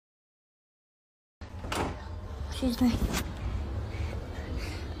Excuse me.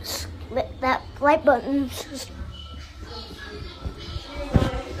 That like button.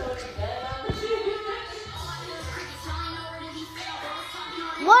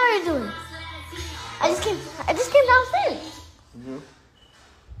 What are you doing? I just came downstairs. Mm-hmm.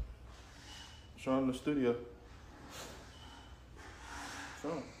 Showing the studio.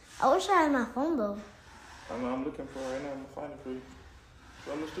 Show. I wish I had my phone though. I know I'm looking for it right now. I'm gonna find it for you.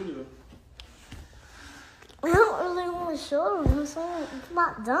 Show them the studio. I don't really want to show them. It's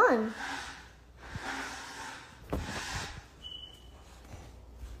not done.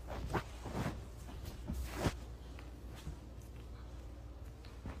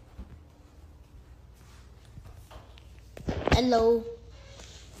 Hello.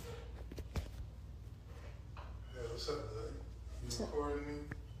 Yeah, what's up, Zach? You recording me?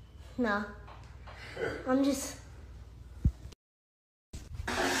 No. I'm just.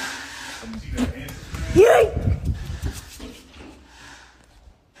 Yay!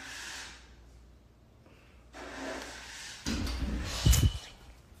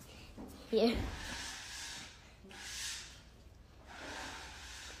 Here.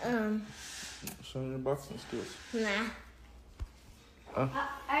 Show me your boxing skills. Nah. Huh?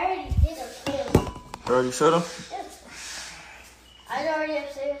 I already did upstairs. You already showed them? Yes. I was already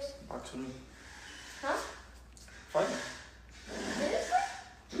upstairs. Box with me. Huh? Fight me. Seriously?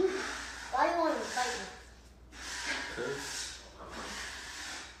 Why do you want to fight me? Cause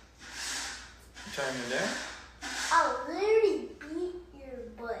you trying me down? I'll literally beat your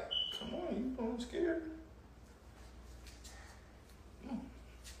butt. Come on, you know I'm scared.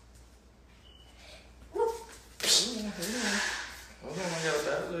 Hold on, I got a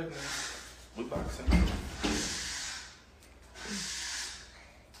bad leg, man. We boxing.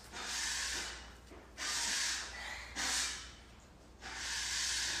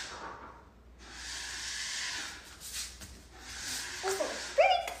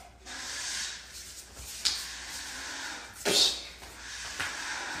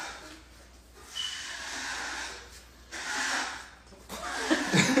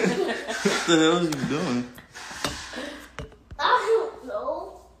 What the hell is you doing? I don't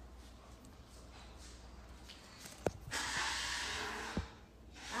know.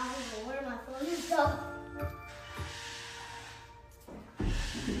 I don't know where my phone is though.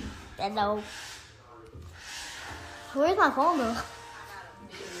 Hello. Where's my phone though?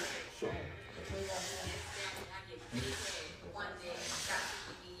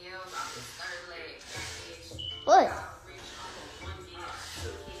 What?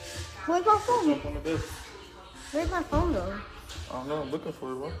 Where's my phone? Jump on the bed. Where's my phone though? I don't know, I'm looking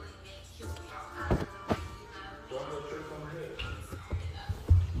for it, bro.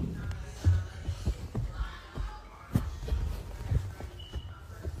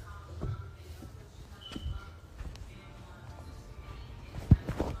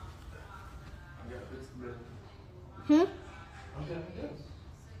 Hmm?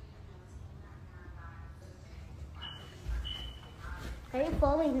 Are you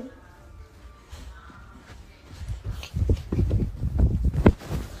following me?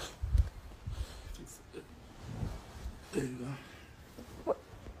 There you go.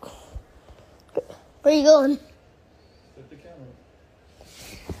 Where are you going? Set the camera.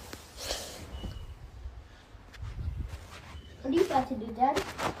 What are you about to do, Daddy?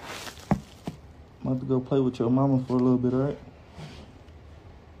 I'm about to go play with your mama for a little bit, alright?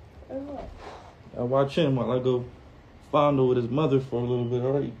 Or what? I watch him while I go fondle with his mother for a little bit,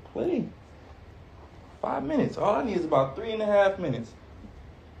 alright? Play. 5 minutes. All I need is about 3.5 minutes.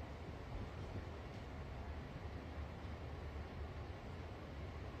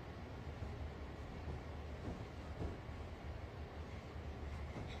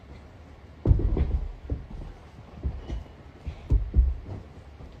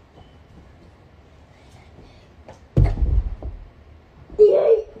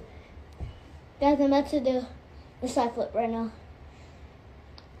 Guys, I'm about to do the side flip right now.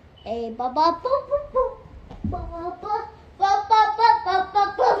 A ba ba ba ba ba ba ba ba ba ba ba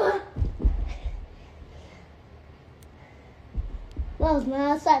ba ba. That was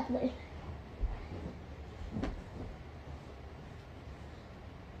my side flip.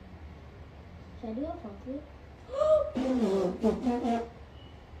 Should I do a front flip?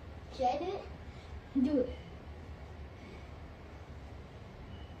 Should I do it? Do it.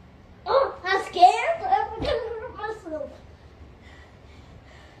 Oh, I'm scared, but I'm gonna hurt myself.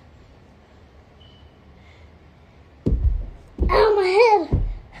 Ow, my head.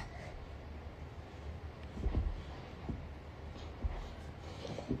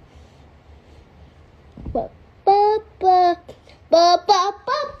 Ba ba ba ba ba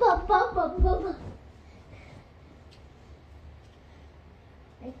ba ba ba ba ba.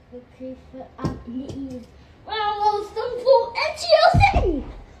 crease foot on in the ears. Round stump full and Chelsea.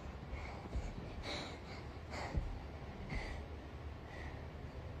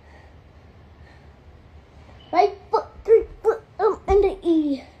 Right foot, 3 foot in the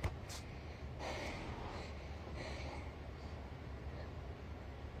E.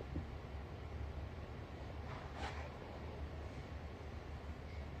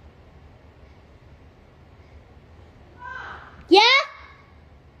 Yeah?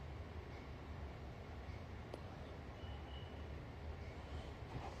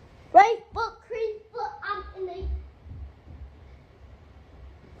 Right foot, crease foot in the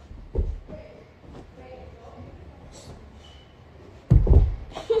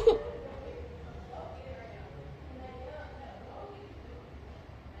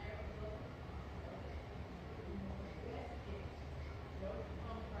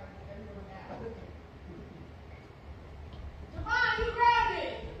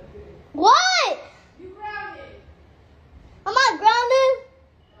What? You grounded. Am I grounded?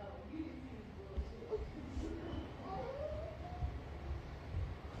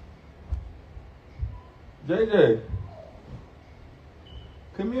 JJ,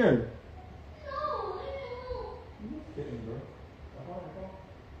 come here. No.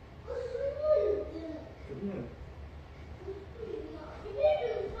 Come here.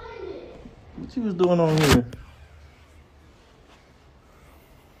 What you was doing on here?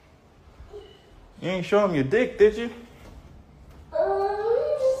 You ain't show him your dick, did you? Sorry.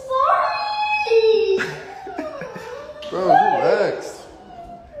 Bro, relax.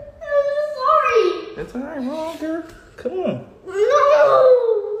 Sorry. It's all right, wrong, girl. Come on. No.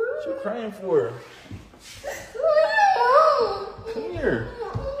 What you crying for? Come here.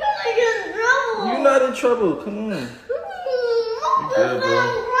 You're not in trouble. Come on. You good,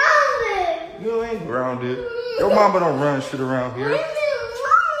 bro. You ain't grounded. Your mama don't run shit around here.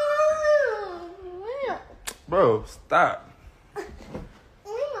 Bro, stop.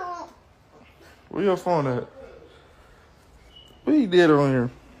 Where your phone at? What you did on here?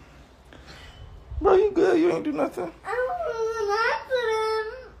 Bro, you good? You ain't do nothing?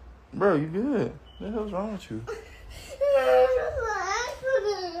 Bro, you good? What the hell's wrong with you?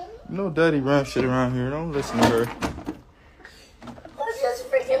 You know daddy run shit around here. Don't listen to her. It was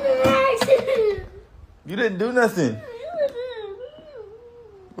just freaking an accident. You didn't do nothing.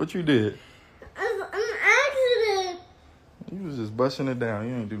 What you did? An accident. You was just busting it down.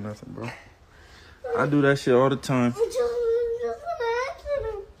 You ain't do nothing, bro. I do that shit all the time. Just an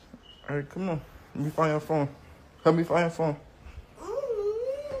accident. All right, come on. Let me find your phone. Help me find your phone.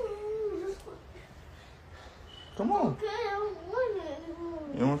 Come on. Okay, I don't want it anymore.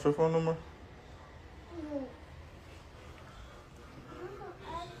 You don't want your phone no more?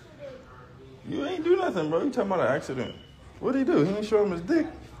 You ain't do nothing, bro. You talking about an accident. What'd he do? He didn't show him his dick.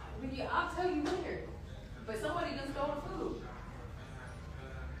 I'll tell you later. But somebody just stole the food.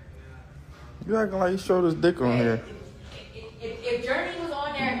 You acting like he showed his dick on here. If Journey was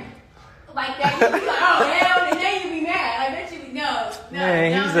on there like that, you'd be like, oh, hell, and then you'd be mad. I bet you'd be, no.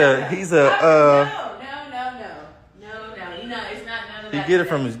 Man, no, he's no, a- no. he's a, No, it's not none of He that. get it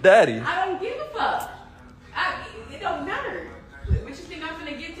from his daddy. I don't give a fuck. It don't matter. What you think I'm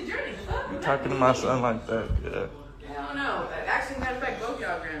gonna give to Journey? Fuck. You talking to my son like that? Yeah. Hell no. Actually, matter of fact, both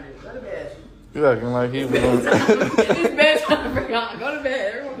y'all grounded. Go to bed. You acting like he was on. It's bedtime for y'all. Go to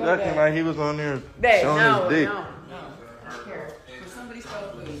bed. Everyone go You to acting bed. like he was on there Babe, showing no, his dick. no. I don't care. If somebody stole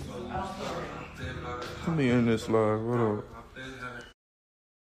food, I don't care. Let me in this live. What up?